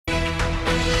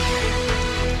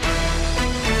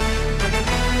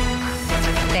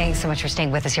so much for staying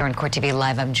with us here on Court TV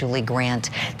Live. I'm Julie Grant.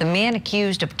 The man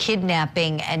accused of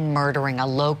kidnapping and murdering a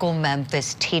local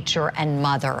Memphis teacher and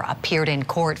mother appeared in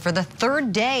court for the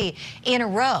third day in a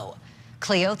row.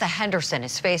 Cleotha Henderson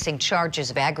is facing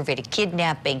charges of aggravated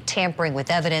kidnapping, tampering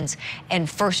with evidence, and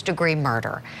first-degree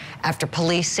murder after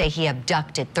police say he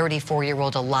abducted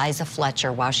 34-year-old Eliza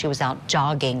Fletcher while she was out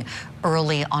jogging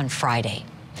early on Friday.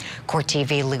 Court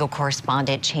TV legal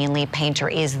correspondent Chanley Painter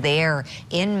is there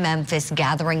in Memphis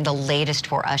gathering the latest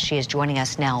for us. She is joining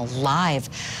us now live.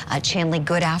 Chanley,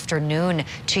 good afternoon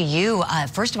to you.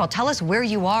 First of all, tell us where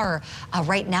you are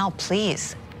right now,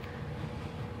 please.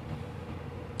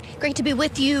 Great to be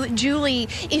with you, Julie.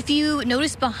 If you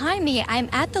notice behind me, I'm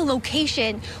at the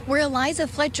location where Eliza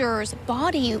Fletcher's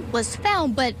body was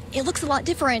found, but it looks a lot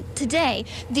different today.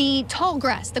 The tall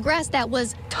grass, the grass that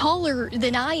was taller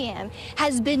than I am,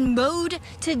 has been mowed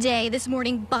today, this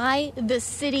morning, by the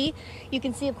city. You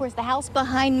can see, of course, the house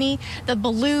behind me, the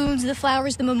balloons, the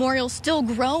flowers, the memorial still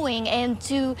growing, and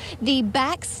to the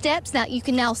back steps that you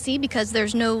can now see because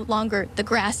there's no longer the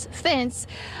grass fence.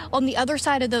 On the other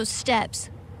side of those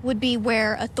steps would be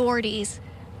where authorities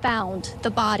found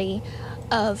the body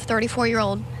of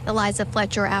 34-year-old Eliza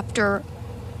Fletcher after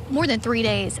more than 3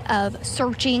 days of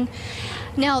searching.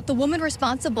 Now, the woman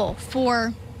responsible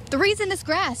for the reason this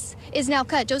grass is now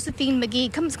cut, Josephine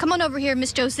McGee. Come on over here,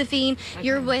 Miss Josephine. Okay.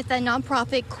 You're with a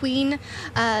nonprofit Queen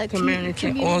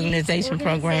Community Organization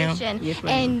Program. Yes,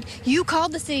 and you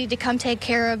called the city to come take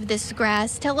care of this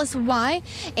grass. Tell us why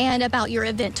and about your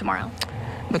event tomorrow.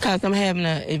 Because I'm having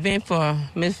an event for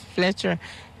Miss Fletcher.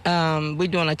 We're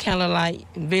doing a candlelight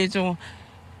vigil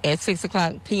at 6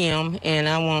 o'clock p.m. and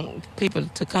I want people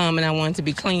to come and I want it to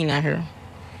be clean out here.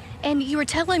 And you were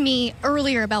telling me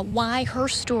earlier about why her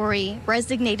story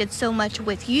resonated so much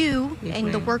with you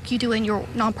and the work you do in your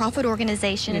nonprofit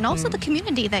organization and also the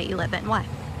community that you live in. Why?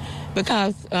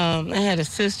 Because I had a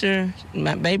sister,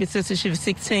 my baby sister, she was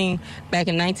 16 back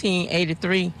in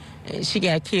 1983. And she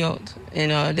got killed,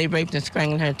 and they raped and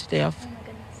strangled her to death.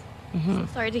 So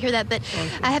sorry to hear that, but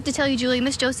I have to tell you, Julie,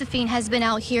 Miss Josephine has been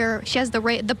out here. She has the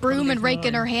broom and rake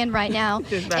in her hand right now.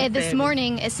 And this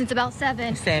morning, since about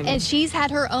 7, and she's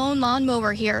had her own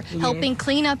lawnmower here, helping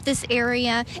clean up this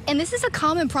area. And this is a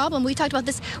common problem. We talked about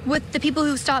this with the people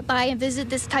who stop by and visit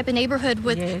this type of neighborhood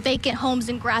with vacant homes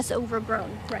and grass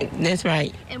overgrown. Right. That's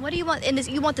right. And what do you want? And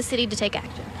you want the city to take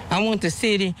action? I want the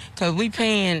city, because we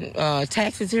paying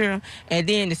taxes here, and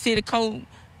then the city code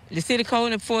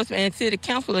enforcement and city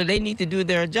councilor, they need to do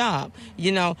their job.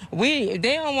 You know, they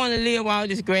don't want to live all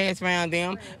this grass around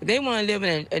them. They want to live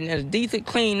in a decent,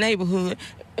 clean neighborhood.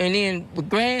 And then with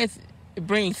grass, it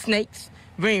brings snakes,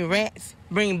 bring rats,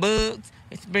 bring bugs,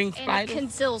 it brings spiders. And it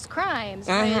conceals crimes.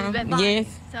 Yes.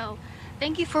 So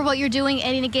thank you for what you're doing,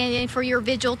 and again, for your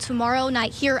vigil tomorrow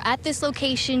night here at this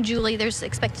location, Julie. There's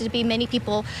expected to be many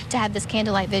people to have this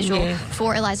candlelight vigil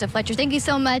for Eliza Fletcher. Thank you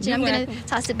so much, and I'm going to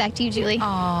toss it back to you, Julie.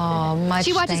 Oh, much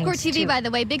She watches Court TV, by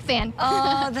the way. Big fan.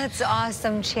 Oh, that's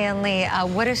awesome, Chanley.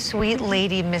 What a sweet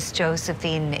lady Miss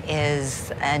Josephine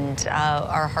is, and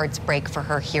our hearts break for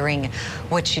her hearing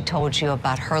what she told you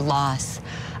about her loss.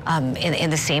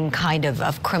 In the same kind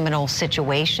of criminal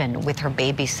situation with her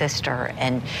baby sister,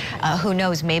 and who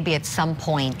knows, maybe at some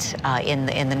point in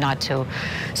the not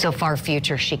so far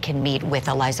future she can meet with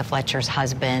Eliza Fletcher's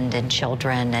husband and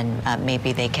children, and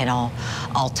maybe they can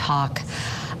all talk.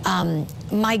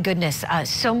 My goodness,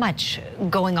 so much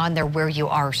going on there where you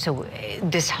are. So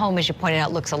this home, as you pointed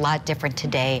out, looks a lot different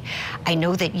today. I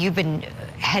know that you've been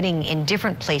heading in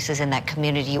different places in that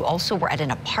community. You also were at an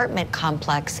apartment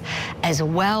complex as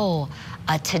well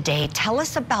today. Tell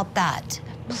us about that,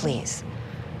 please.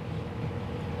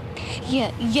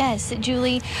 Yes,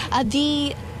 Julie.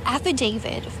 The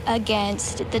affidavit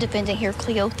against the defendant here,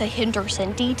 Cleotha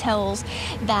Henderson, details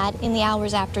that in the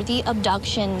hours after the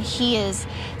abduction, he is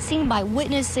seen by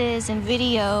witnesses and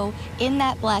video in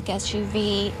that black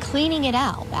SUV cleaning it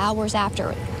out hours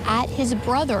after at his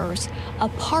brother's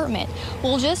apartment.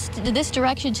 Well, just this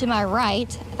direction to my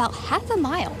right, about half a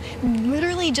mile,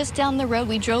 literally just down the road.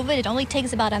 We drove it. It only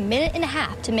takes about a minute and a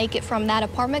half to make it from that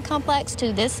apartment complex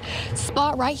to this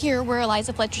spot right here where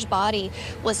Eliza Fletcher's body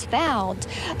was found.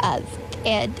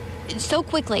 And so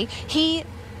quickly, he,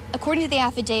 according to the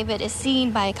affidavit, is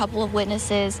seen by a couple of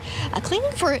witnesses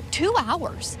cleaning for 2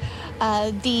 hours.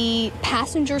 the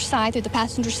passenger side, through the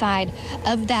passenger side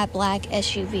of that black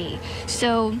SUV.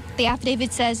 So the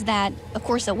affidavit says that, of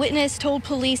course, a witness told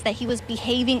police that he was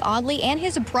behaving oddly, and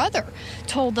his brother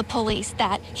told the police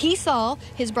that he saw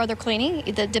his brother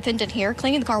cleaning, the defendant here,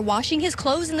 cleaning the car, washing his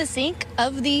clothes in the sink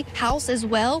of the house as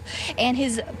well. And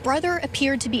his brother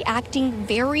appeared to be acting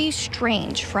very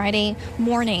strange Friday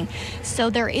morning. So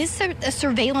there is a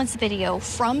surveillance video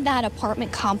from that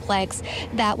apartment complex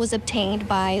that was obtained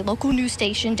by local news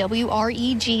station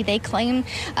WREG. They claim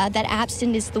that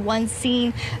Abston is the one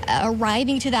seen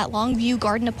arriving to that Longview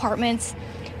Garden Apartments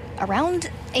around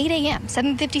 8 a.m.,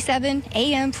 7:57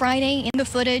 a.m. Friday. In the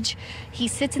footage, he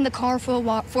sits in the car for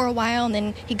a while, and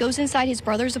then he goes inside his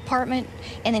brother's apartment,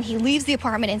 and then he leaves the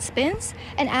apartment and spends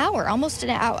an hour, almost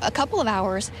an hour, a couple of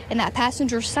hours in that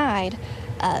passenger side,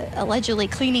 allegedly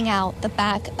cleaning out the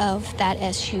back of that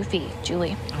SUV.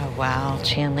 Julie. Oh, wow,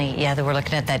 Chanley. Yeah, we're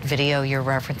looking at that video you're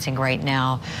referencing right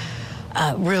now.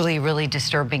 Really, really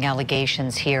disturbing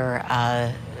allegations here.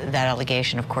 That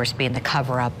allegation, of course, being the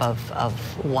cover-up of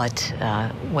what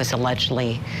was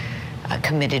allegedly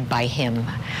committed by him.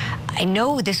 I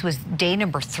know this was day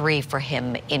number 3 for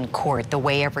him in court. The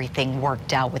way everything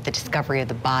worked out with the discovery of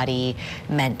the body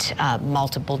meant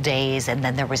multiple days, and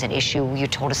then there was an issue you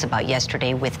told us about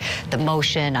yesterday with the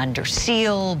motion under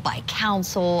seal by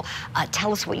counsel.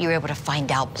 Tell us what you were able to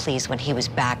find out, please, when he was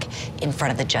back in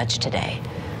front of the judge today.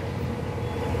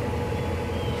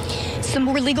 Some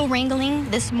more legal wrangling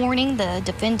this morning. The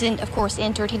defendant, of course,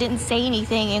 entered. He didn't say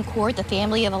anything in court. The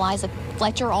family of Eliza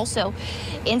Fletcher also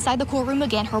inside the courtroom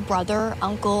again, her brother,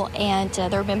 uncle, and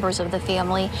other members of the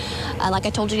family. Like I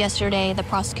told you yesterday, the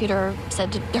prosecutor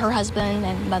said to her husband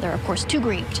and mother, of course, too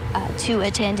grieved to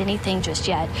attend anything just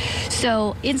yet.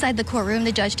 So inside the courtroom,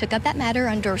 the judge took up that matter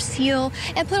under seal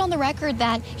and put on the record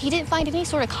that he didn't find any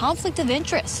sort of conflict of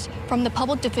interest from the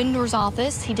public defender's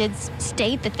office. He did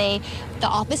state that the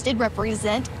office did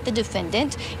represent the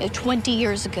defendant 20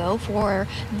 years ago for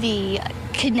the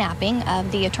kidnapping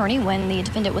of the attorney when the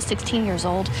defendant was 16 years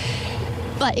old.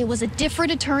 But it was a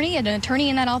different attorney, an attorney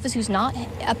in that office who's not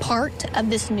a part of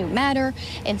this new matter.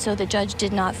 And so the judge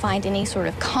did not find any sort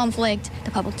of conflict.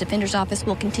 The public defender's office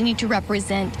will continue to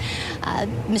represent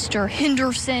Mr.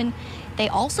 Henderson. They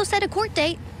also set a court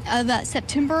date of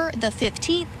September the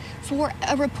 15th for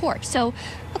a report. So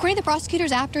according to the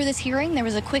prosecutors, after this hearing, there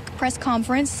was a quick press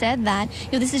conference, said that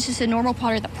this is just a normal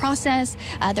part of the process.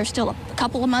 There's still a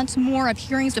couple of months more of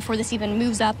hearings before this even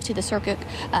moves up to the circuit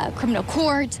criminal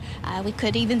court. We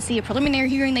could even see a preliminary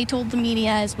hearing, they told the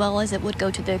media, as well as it would go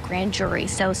to the grand jury.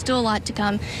 So still a lot to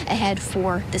come ahead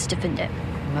for this defendant.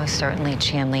 Most certainly,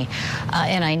 Chanley.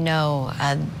 And I know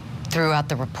throughout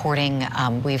the reporting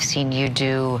we've seen you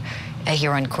do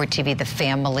here on Court TV, the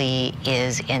family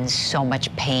is in so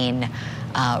much pain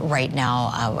right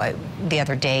now. The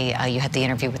other day, you had the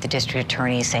interview with the district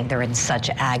attorney saying they're in such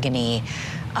agony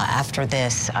after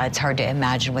this. It's hard to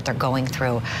imagine what they're going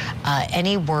through.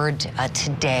 Any word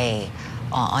today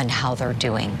on how they're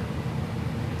doing?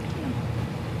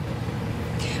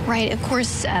 Right. Of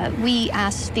course, we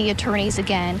asked the attorneys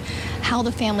again how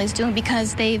the family's doing,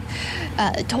 because they've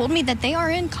told me that they are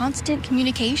in constant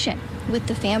communication with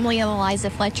the family of Eliza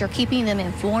Fletcher, keeping them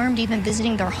informed, even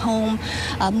visiting their home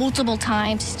multiple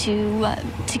times to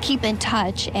keep in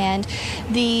touch. And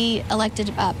the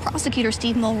elected prosecutor,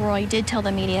 Steve Mulroy, did tell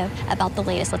the media about the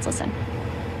latest. Let's listen.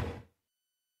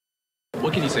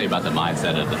 What can you say about the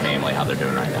mindset of the family, how they're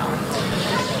doing right now?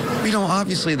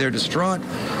 Obviously they're distraught.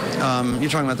 You're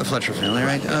talking about the Fletcher family,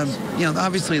 right?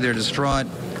 Obviously they're distraught.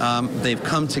 They've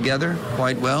come together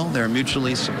quite well. They're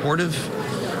mutually supportive.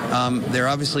 They're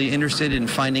obviously interested in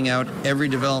finding out every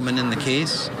development in the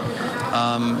case.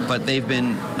 But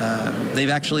they've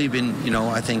actually been,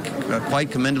 I think, quite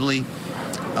commendably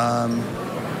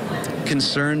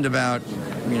concerned about,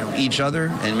 each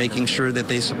other and making sure that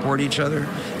they support each other.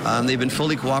 They've been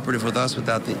fully cooperative with us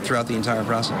throughout the entire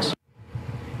process.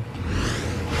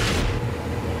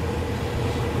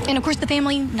 And of course, the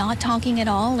family not talking at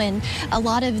all, and a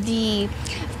lot of the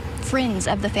friends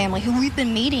of the family who we've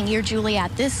been meeting here, Julie,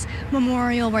 at this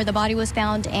memorial where the body was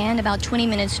found, and about 20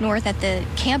 minutes north at the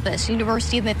campus,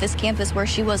 University of Memphis campus, where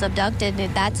she was abducted.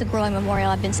 That's a growing memorial.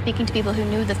 I've been speaking to people who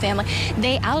knew the family.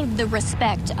 They, out of the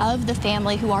respect of the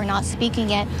family who are not speaking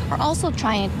yet, are also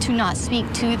trying to not speak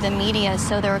to the media.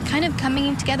 So they're kind of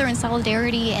coming together in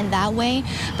solidarity in that way.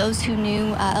 Those who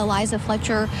knew Eliza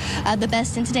Fletcher the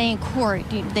best, and today in court,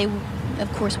 they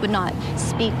of course would not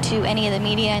speak to any of the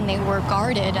media, and they were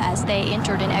guarded as they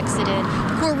entered and exited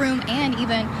the courtroom and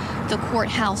even the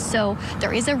courthouse. So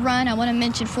there is a run. I want to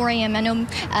mention 4 a.m. I know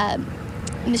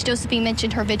Miss Josephine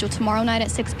mentioned her vigil tomorrow night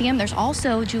at 6 p.m. There's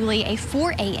also, Julie, a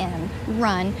 4 a.m.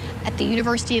 run at the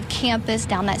University of campus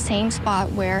down that same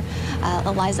spot where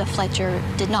Eliza Fletcher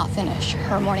did not finish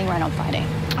her morning run on Friday.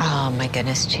 Oh my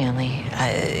goodness, Chanley.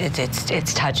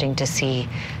 It's touching to see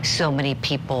so many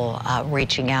people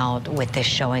reaching out with this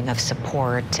showing of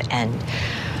support and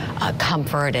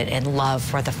comfort and love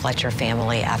for the Fletcher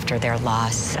family after their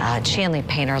loss. Chanley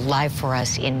Painter, live for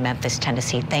us in Memphis,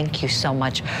 Tennessee. Thank you so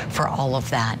much for all of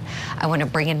that. I want to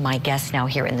bring in my guests now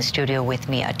here in the studio with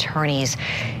me, attorneys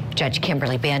Judge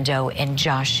Kimberly Bando and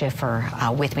Josh Schiffer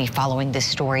with me following this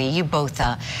story. You both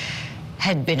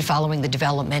had been following the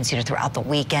developments, throughout the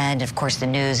weekend. Of course, the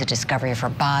news, the discovery of her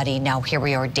body. Now here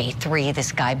we are, day 3,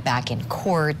 this guy back in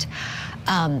court.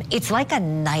 It's like a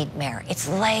nightmare. It's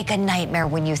like a nightmare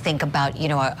when you think about,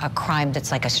 a crime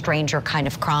that's like a stranger kind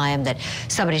of crime, that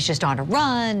somebody's just on a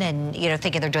run and,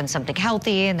 thinking they're doing something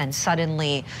healthy, and then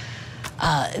suddenly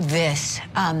this.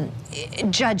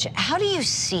 Judge, how do you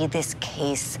see this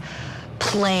case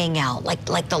playing out,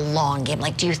 like the long game?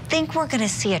 Like, do you think we're going to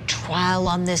see a trial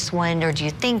on this one, or do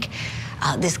you think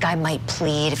this guy might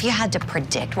plead? If you had to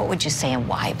predict, what would you say and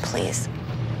why, please?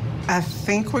 I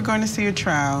think we're going to see a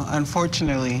trial,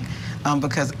 unfortunately,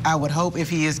 because I would hope if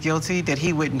he is guilty that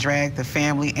he wouldn't drag the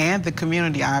family and the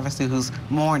community, obviously, who's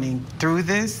mourning through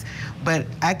this. But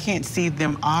I can't see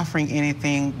them offering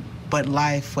anything but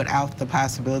life without the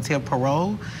possibility of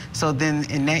parole. So then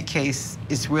in that case,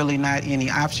 it's really not any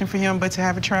option for him but to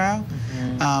have a trial.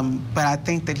 But I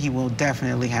think that he will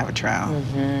definitely have a trial.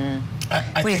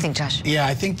 What do you think, Josh? Yeah,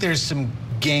 I think there's some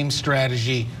game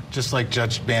strategy, just like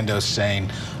Judge Bando's saying,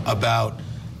 about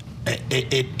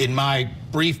it. In my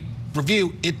brief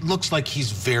review, it looks like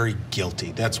he's very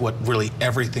guilty. That's what really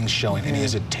everything's showing, and he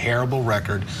has a terrible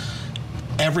record.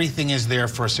 Everything is there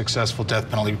for a successful death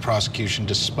penalty prosecution,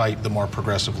 despite the more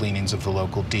progressive leanings of the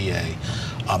local DA.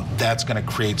 That's going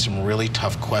to create some really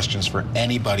tough questions for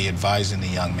anybody advising the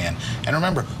young man. And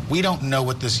remember, we don't know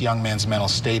what this young man's mental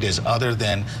state is, other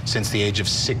than since the age of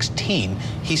 16,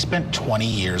 he spent 20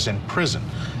 years in prison.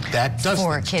 That does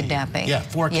for kidnapping. Yeah,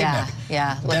 for kidnapping.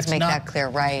 Yeah, let's make that clear,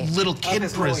 right? Little kid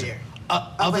prison.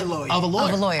 Of a lawyer. Of a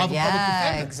lawyer.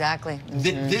 Yeah, exactly.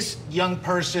 This young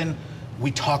person,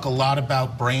 we talk a lot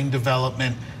about brain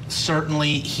development.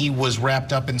 Certainly, he was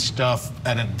wrapped up in stuff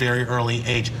at a very early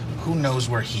age. Who knows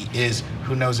where he is?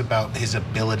 Who knows about his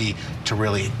ability to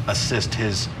really assist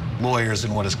his lawyers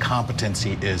and what his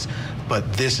competency is?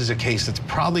 But this is a case that's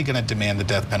probably going to demand the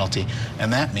death penalty,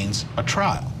 and that means a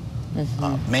trial.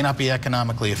 May not be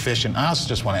economically efficient. I also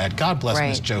just want to add, God bless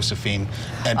Miss Josephine,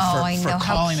 and for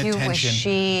calling attention. How cute was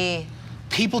she?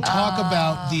 People talk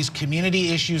about these community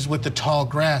issues with the tall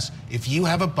grass. If you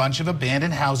have a bunch of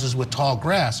abandoned houses with tall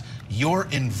grass, you're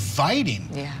inviting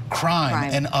crime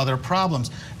and other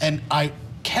problems. And I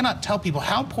cannot tell people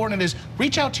how important it is.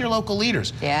 Reach out to your local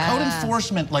leaders. Code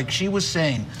enforcement, like she was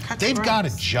saying, they've got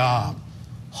a job.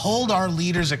 Hold our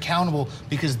leaders accountable,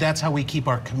 because that's how we keep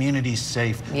our communities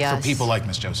safe for people like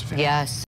Miss Josephine.